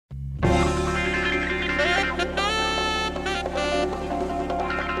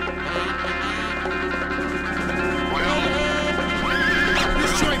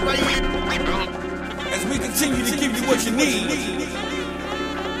need.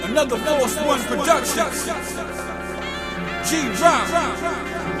 Another Force One production. G Rock,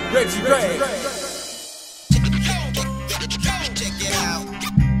 Reggie Reg. Check it out.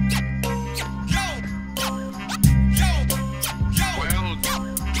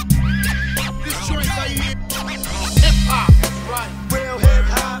 This joint right here, hip hop, right? Real hip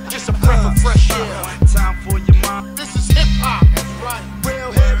hop, just a breath of fresh air. One time for your mom. This is hip hop, right?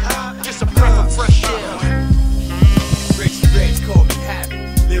 Real hip hop, just a breath of fresh air. Reggie Reg called me happy.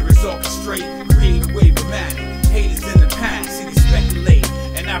 Lyrics orchestrate, create a wave of magic. Haters in the past, see they speculate,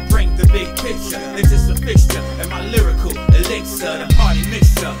 and I bring the big picture. They're just a fixture, and my lyrical elixir, the party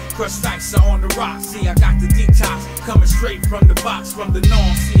mixture. Crush dice on the rock. See, I got the detox coming straight from the box, from the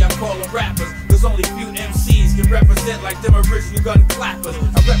norm. See, I call them rappers. There's only few MCs can represent like them original gun clappers.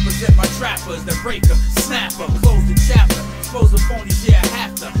 I represent my trappers, the breaker, snapper. Close the chapter, expose the phonies, yeah, I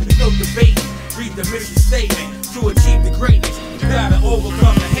have to. There's no debating. Read the mission statement to achieve the greatness. You gotta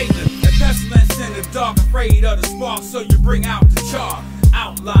overcome the haters. The pestilence in the dark, afraid of the spark, so you bring out the char.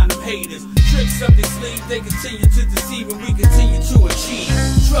 Outline them haters, tricks up their sleeve. They continue to deceive, and we continue to achieve.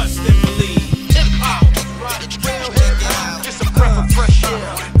 Trust and believe. Hip hop, right? Real hip hop, just a breath of fresh air.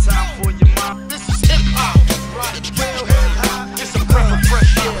 One time for your mom. This is hip hop, right? Real hip hop, just a breath of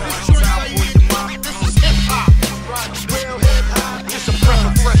fresh air. One time for your mom. This is hip hop, right? Real hip hop, just a breath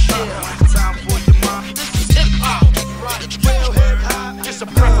of fresh air. One time for your mom. This is hip hop, right? Real hip hop, just a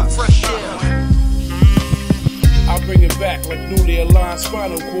breath of fresh air. I'll bring it back like newly aligned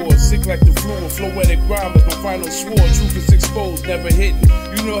spinal cord. Sick like the flu, floetic rhyme is my final sword. Truth is exposed, never hidden.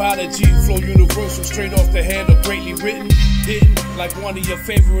 You know how the G flow universal, straight off the head or greatly written. Hidden like one of your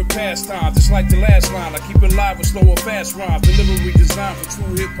favorite pastimes. Just like the last line, I keep it live with slow or fast rhymes. Delivery designed for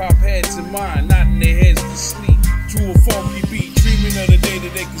true hip hop heads in mind, not in their heads to sleep. To a funky beat, dreaming of the day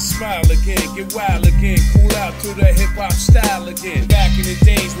that they can smile again, get wild again, cool out to that hip hop style again. Back in the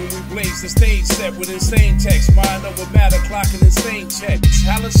days when we blazed the stage set with insane text, mind over matter, clocking insane checks.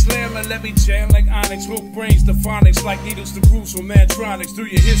 Holla slam and let me jam like Onyx, hook brains to phonics like needles to grooves from Mantronics through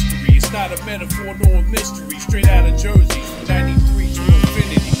your history. It's not a metaphor nor a mystery, straight out of Jersey, 93.